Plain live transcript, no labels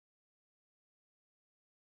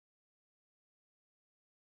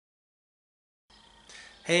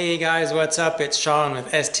Hey guys, what's up? It's Sean with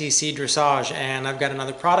STC Dressage, and I've got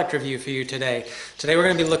another product review for you today. Today we're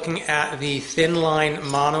going to be looking at the Thinline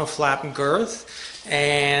Monoflap Girth.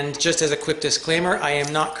 And just as a quick disclaimer, I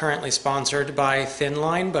am not currently sponsored by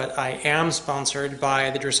Thinline, but I am sponsored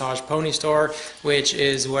by the Dressage Pony Store, which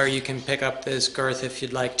is where you can pick up this girth if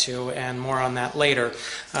you'd like to, and more on that later.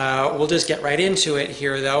 We'll just get right into it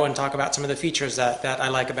here though and talk about some of the features that I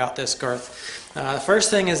like about this girth. The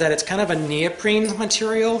first thing is that it's kind of a neoprene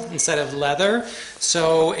material instead of leather,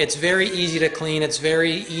 so it's very easy to clean, it's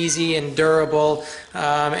very easy and durable,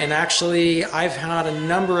 and actually I've had a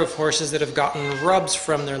number of horses that have gotten rubs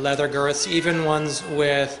from their leather girths, even ones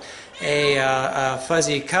with a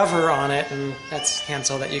fuzzy cover on it, and that's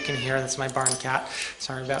Hansel that you can hear, that's my barn cat,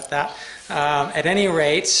 sorry about that. At any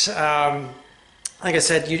rate, like I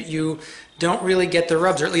said, you don't really get the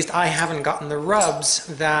rubs, or at least I haven't gotten the rubs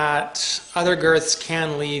that other girths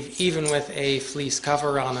can leave even with a fleece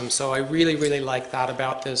cover on them. So I really like that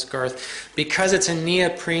about this girth. Because it's a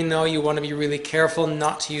neoprene though, you want to be really careful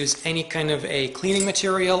not to use any kind of a cleaning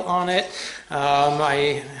material on it.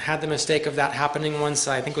 I had the mistake of that happening once.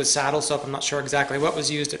 I think it was saddle soap, I'm not sure exactly what was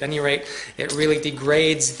used. At any rate, it really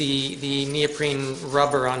degrades the neoprene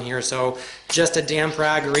rubber on here. So just a damp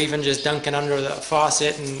rag, or even just dunk it under the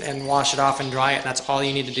faucet and wash it off and dry it, and that's all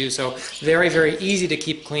you need to do. So very easy to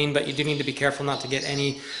keep clean, but you do need to be careful not to get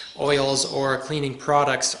any oils or cleaning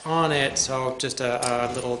products on it. So just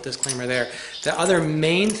a little disclaimer there. The other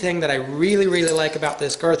main thing that I really like about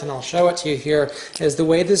this girth, and I'll show it to you here, is the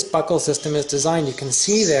way this buckle system is designed. You can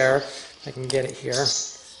see there, if I can get it here,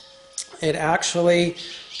 it actually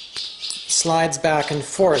slides back and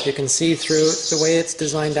forth. You can see through the way it's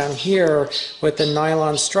designed down here with the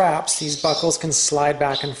nylon straps, these buckles can slide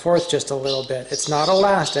back and forth just a little bit. It's not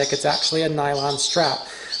elastic, it's actually a nylon strap.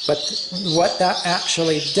 But what that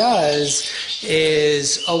actually does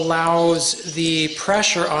is allows the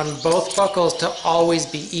pressure on both buckles to always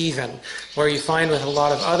be even. Where you find with a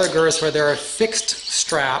lot of other girths where they're a fixed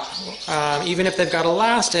strap, even if they've got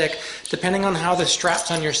elastic, depending on how the straps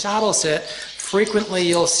on your saddle sit, frequently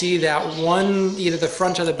you'll see that one, either the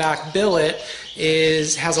front or the back billet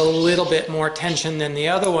has a little bit more tension than the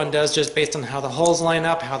other one does, just based on how the holes line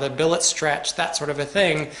up, how the billets stretch, that sort of a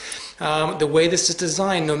thing. The way this is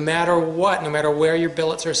designed, no matter what, no matter where your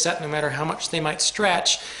billets are set, no matter how much they might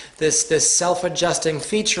stretch, this self-adjusting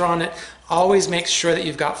feature on it always makes sure that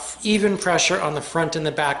you've got even pressure on the front and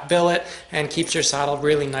the back billet and keeps your saddle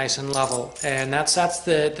really nice and level. And that's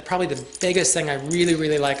probably the biggest thing I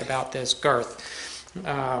really like about this girth.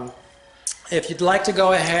 If you'd like to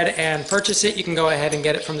go ahead and purchase it, you can go ahead and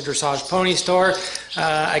get it from the Dressage Pony Store.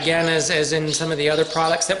 Again, as in some of the other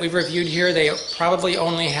products that we've reviewed here, they probably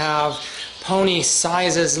only have pony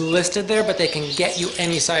sizes listed there, but they can get you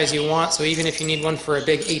any size you want. So even if you need one for a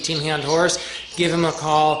big 18-hand horse, give them a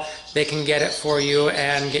call. They can get it for you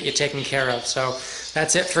and get you taken care of. So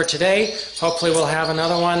that's it for today. Hopefully we'll have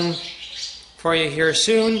another one for you here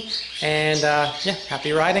soon. And yeah,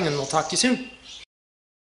 happy riding, and we'll talk to you soon.